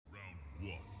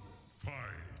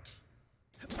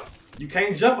You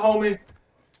can't jump, homie.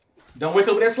 Don't wake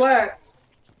up with that slide.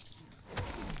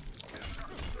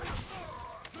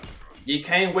 You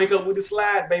can't wake up with the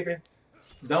slide, baby.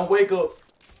 Don't wake up.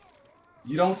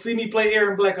 You don't see me play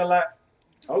Aaron Black a lot.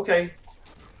 Okay.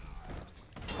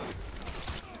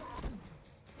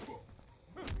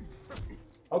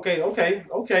 Okay,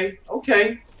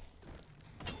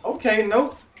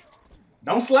 nope.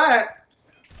 Don't slide.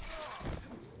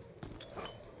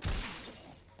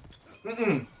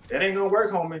 That ain't gonna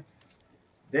work, homie.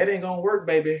 That ain't gonna work,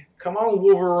 baby. Come on,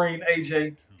 Wolverine,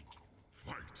 AJ.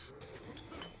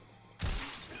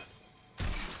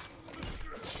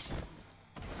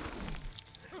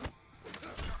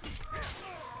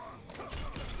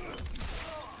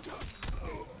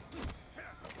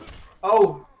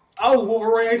 Oh,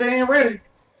 Wolverine, AJ ain't ready.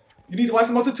 You need to watch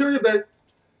some more tutorial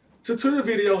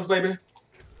videos, baby.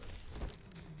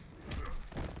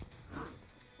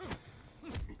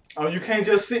 Oh, you can't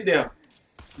just sit there.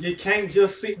 You can't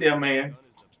just sit there, man.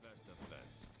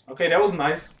 Okay, that was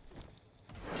nice.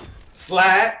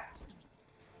 Slide.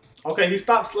 Okay, he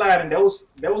stopped sliding. That was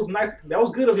nice. That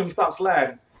was good of him to stop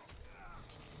sliding.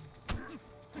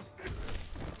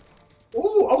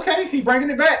 Ooh, okay, he bringing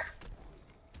it back.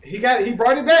 He got it. He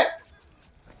brought it back.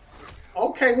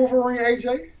 Okay, Wolverine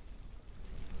AJ.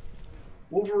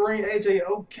 Wolverine AJ.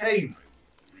 Okay.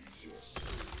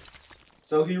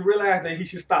 So he realized that he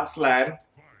should stop sliding.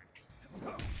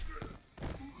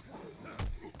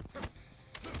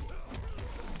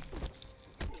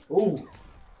 Ooh.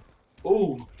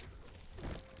 Ooh.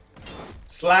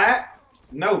 Slide?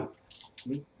 No.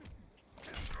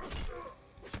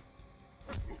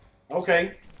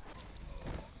 Okay.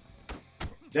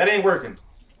 That ain't working.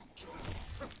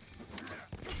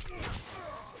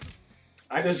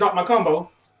 I just dropped my combo.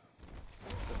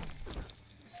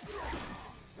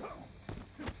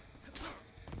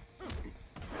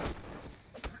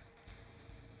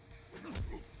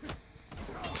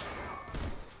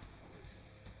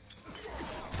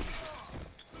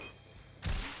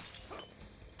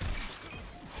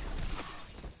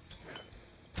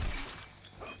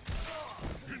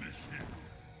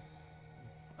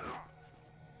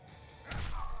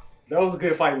 That was a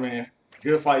good fight, man.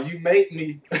 Good fight. You made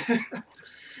me.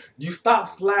 You stopped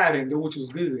sliding, which was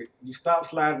good. You stopped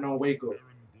sliding on wake up.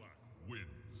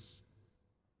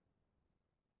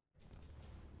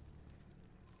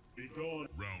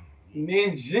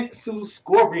 Ninjutsu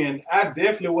Scorpion. I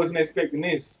definitely wasn't expecting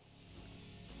this.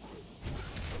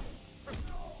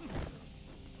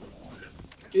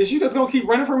 Is you just gonna keep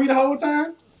running from me the whole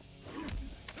time?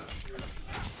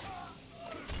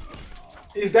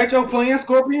 Is that your plan,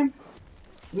 Scorpion?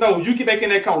 No, you get back in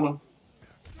that corner.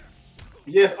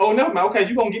 Yes. Oh, no, man. Okay,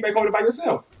 you gonna get back over there by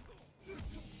yourself.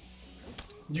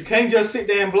 You can't just sit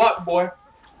there and block, boy.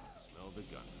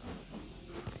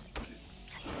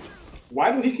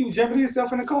 Why do he keep jumping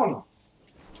himself in the corner?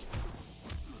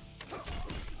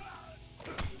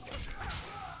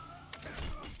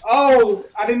 Oh,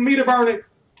 I didn't mean to burn it.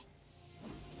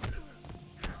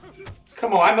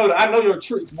 Come on, I know your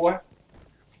tricks, boy.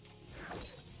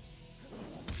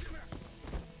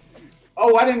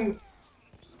 Oh, I didn't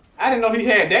know he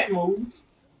had that move.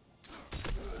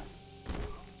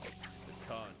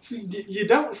 See, you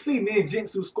don't see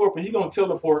Ninjutsu Scorpion. He gonna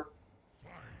teleport.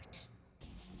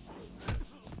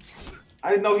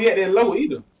 I didn't know he had that low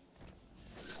either.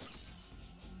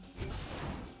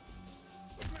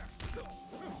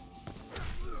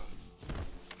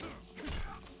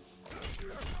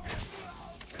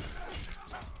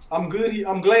 I'm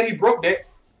glad he broke that.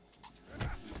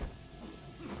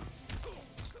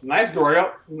 Nice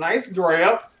grab. Nice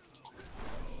grab.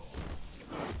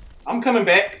 I'm coming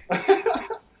back.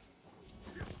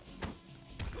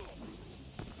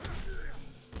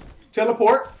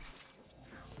 Teleport.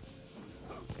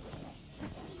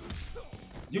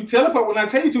 You teleport when I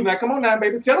tell you to. Now, come on now,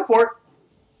 baby. Teleport.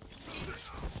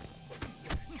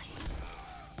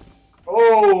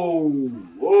 Oh,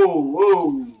 whoa,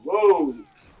 whoa, whoa.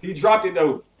 He dropped it,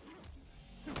 though.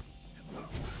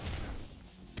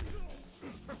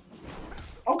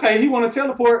 Okay, he want to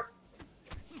teleport.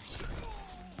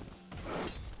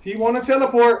 He want to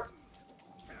teleport.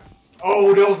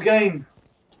 Oh, that was game.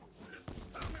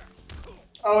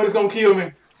 Oh, it's going to kill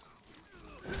me.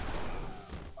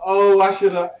 Oh, I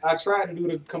tried to do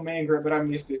the command grab, but I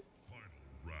missed it.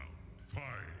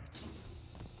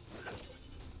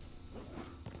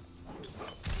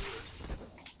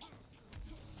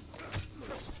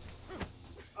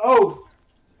 Oh.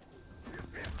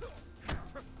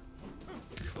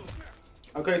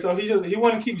 Okay, so he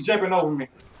want to keep jumping over me.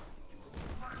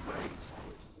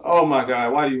 Oh my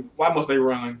God, why must they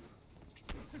run?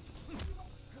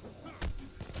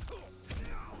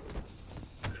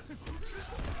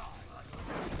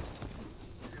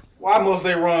 Why must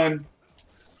they run?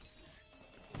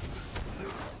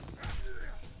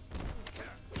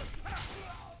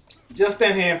 Just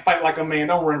stand here and fight like a man.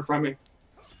 Don't run from me.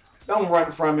 Don't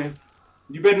run from me.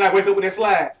 You better not wake up with that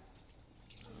slide.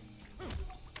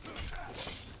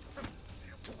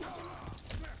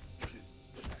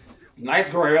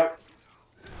 Nice grab.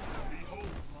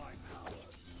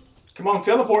 Come on,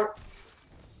 teleport.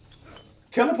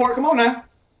 Teleport, come on now.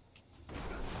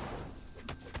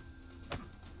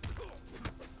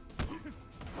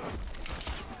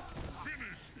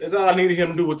 That's all I needed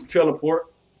him to do was to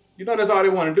teleport. You know that's all they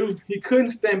want to do. He couldn't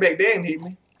stand back there and hit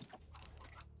me.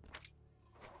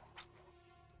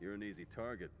 You're an easy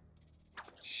target.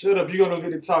 Shut up, you're gonna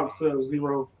get the top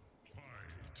Sub-Zero.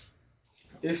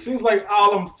 It seems like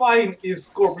all I'm fighting is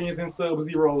Scorpions and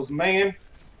Sub-Zeros, man.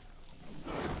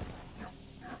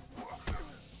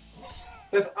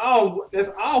 That's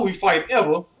all we fight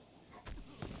ever.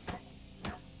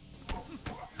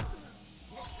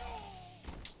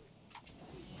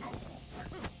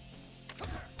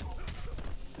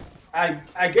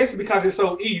 I guess because it's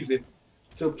so easy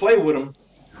to play with them.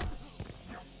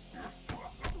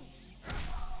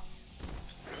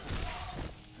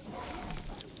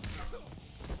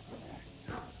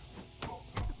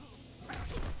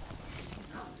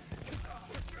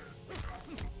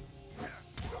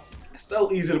 It's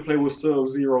so easy to play with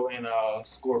Sub-Zero and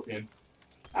Scorpion.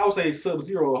 I would say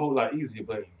Sub-Zero a whole lot easier,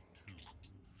 but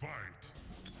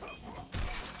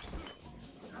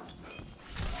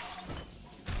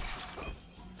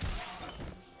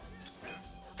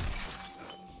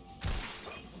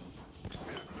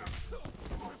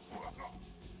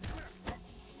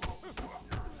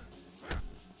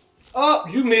oh,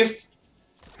 you missed.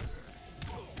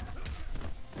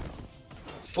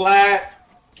 Slide.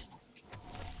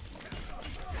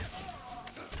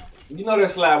 You know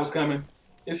that slide was coming.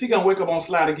 Is he gonna wake up on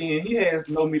slide again? He has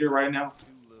no meter right now. Too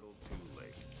little, too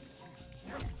late.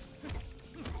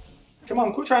 Come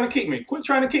on, quit trying to kick me. Quit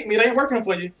trying to kick me. It ain't working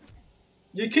for you.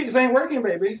 Your kicks ain't working,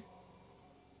 baby.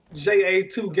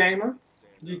 JA2 gamer.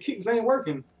 Your kicks ain't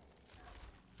working.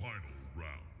 Final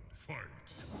round, fight.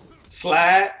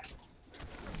 Slide.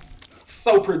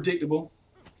 So predictable.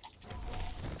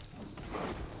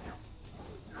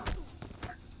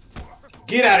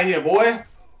 Get out of here, boy.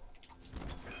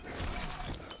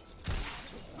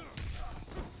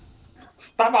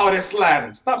 Stop all that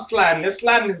sliding. Stop sliding. That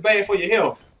sliding is bad for your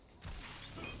health.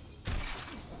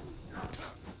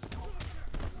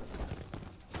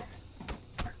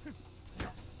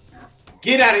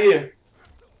 Get out of here.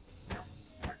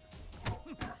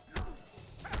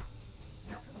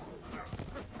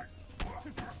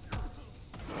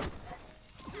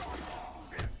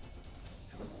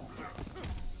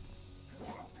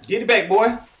 Get it back,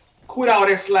 boy. Quit all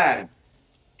that sliding.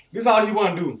 This is all you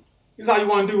want to do. This is all you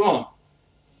want to do, huh?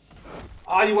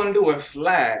 All you want to do is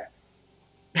slide.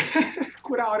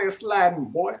 Quit all that sliding,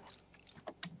 boy.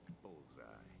 Bullseye.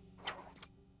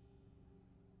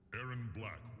 Aaron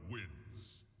Black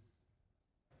wins.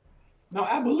 No,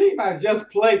 I believe I just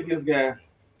played this guy.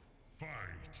 Fight.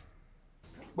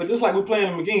 But just like we're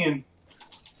playing him again.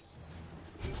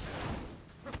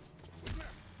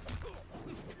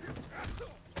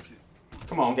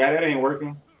 Come on, guy, that ain't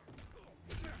working.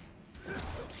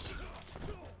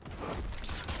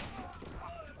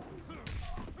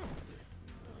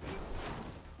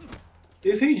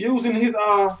 Is he using his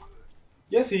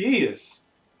yes he is.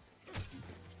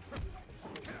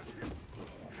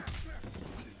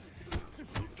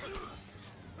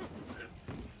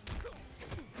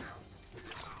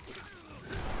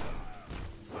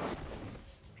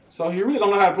 So he really don't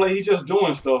know how to play, he's just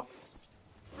doing stuff.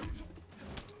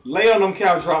 Lay on them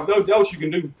cow drop. That's what you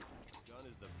can do. Gun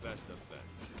is the best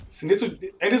offense. See,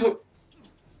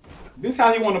 this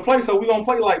how he want to play, so we gonna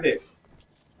play like that.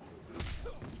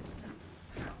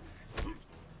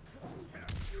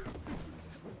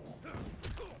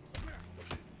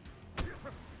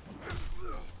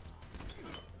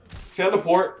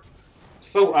 Teleport.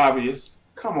 So obvious.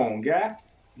 Come on, guy.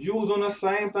 You was on the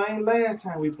same thing last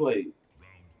time we played.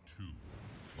 Round 2,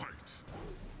 fight.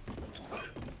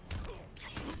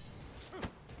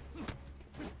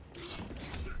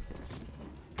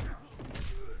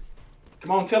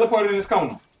 Come on, teleport in this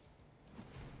corner.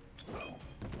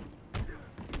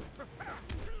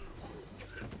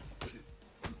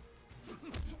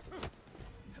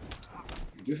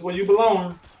 This is where you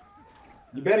belong.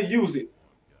 You better use it.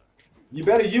 You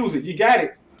better use it. You got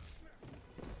it.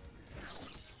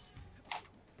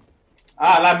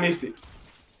 Ah, I missed it.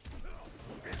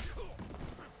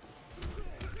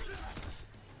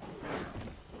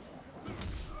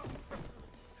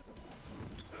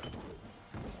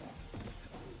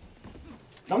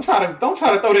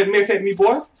 try to throw that mess at me,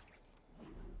 boy.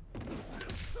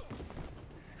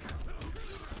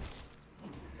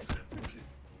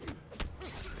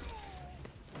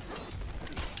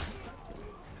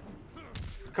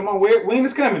 Come on, when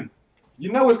is coming?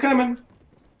 You know it's coming.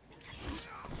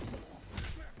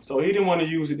 So he didn't want to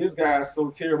use it. This guy is so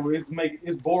terrible. It's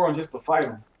boring just to fight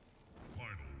him.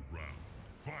 Final round.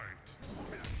 Fight.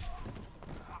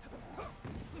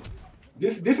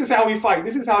 This is how we fight.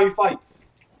 This is how he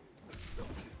fights.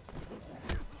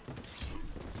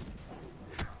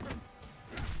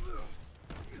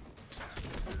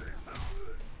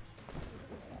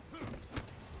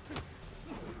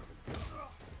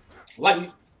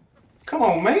 Like, come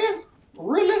on, man.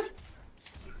 Really?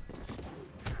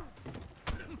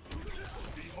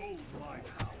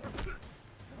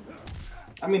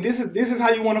 I mean, this is how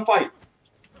you want to fight.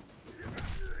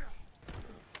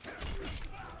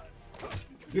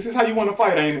 This is how you want to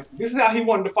fight, ain't it? This is how he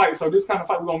wanted to fight, so this kind of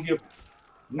fight we're going to give him.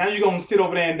 Now you're going to sit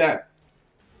over there and die.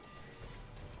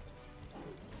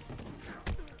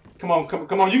 Come on,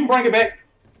 come on. You can bring it back.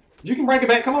 You can bring it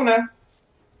back. Come on now.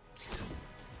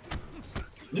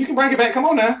 You can bring it back. Come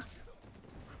on now.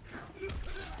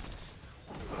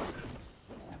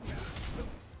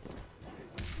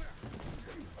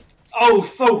 Oh,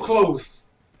 so close.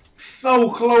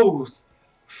 So close.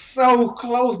 So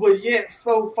close, but yet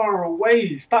so far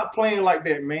away. Stop playing like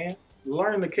that, man.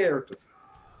 Learn the character.